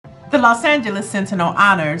The Los Angeles Sentinel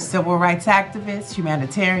honors civil rights activist,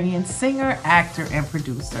 humanitarian, singer, actor, and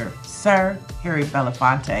producer, Sir Harry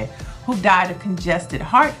Belafonte, who died of congested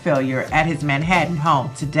heart failure at his Manhattan home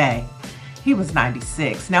today. He was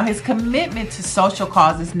 96. Now, his commitment to social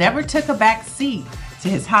causes never took a back seat to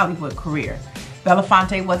his Hollywood career.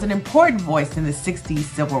 Belafonte was an important voice in the 60s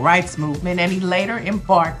civil rights movement, and he later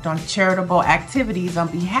embarked on charitable activities on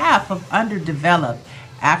behalf of underdeveloped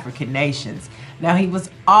African nations. Now, he was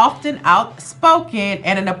often outspoken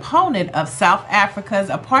and an opponent of South Africa's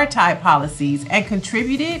apartheid policies and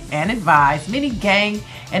contributed and advised many gang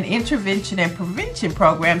and intervention and prevention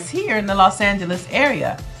programs here in the Los Angeles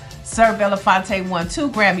area. Sir Belafonte won 2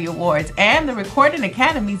 Grammy Awards and the Recording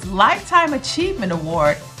Academy's Lifetime Achievement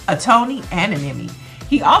Award, a Tony, and an Emmy.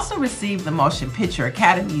 He also received the Motion Picture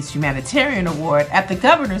Academy's Humanitarian Award at the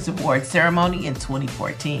Governor's Award ceremony in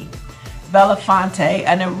 2014. Belafonte,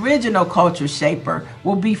 an original culture shaper,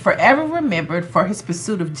 will be forever remembered for his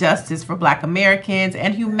pursuit of justice for Black Americans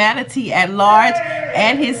and humanity at large,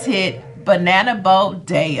 and his hit Banana Boat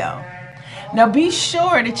Deo. Now be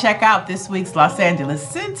sure to check out this week's Los Angeles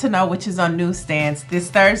Sentinel, which is on newsstands this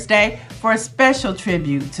Thursday, for a special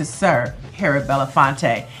tribute to Sir Harry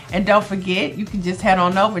Belafonte. And don't forget, you can just head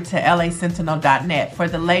on over to lasentinel.net for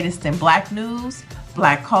the latest in Black news,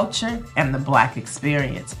 Black culture, and the Black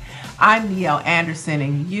experience. I'm Neil Anderson,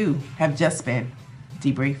 and you have just been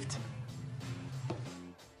debriefed.